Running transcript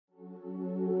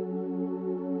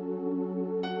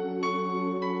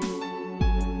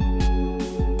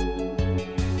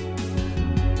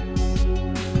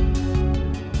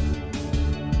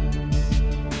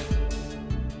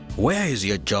Where is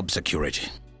your job security?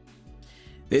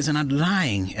 There's an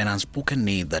underlying and unspoken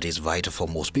need that is vital for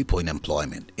most people in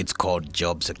employment. It's called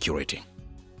job security.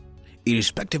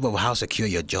 Irrespective of how secure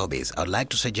your job is, I'd like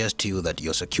to suggest to you that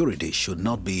your security should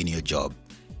not be in your job.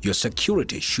 Your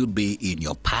security should be in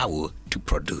your power to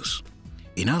produce.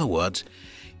 In other words,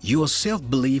 your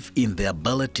self-belief in the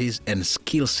abilities and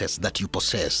skill sets that you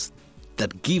possess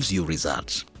that gives you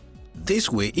results.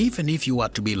 This way, even if you are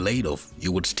to be laid off,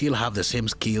 you would still have the same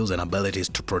skills and abilities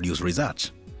to produce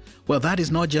results. Well, that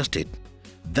is not just it.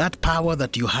 That power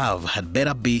that you have had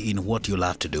better be in what you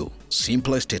love to do.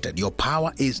 Simply stated, your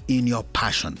power is in your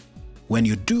passion. When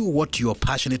you do what you are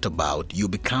passionate about, you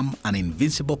become an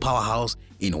invincible powerhouse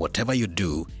in whatever you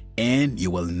do, and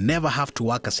you will never have to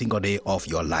work a single day of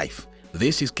your life.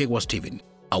 This is Kegwa Stephen,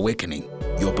 awakening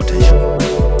your potential.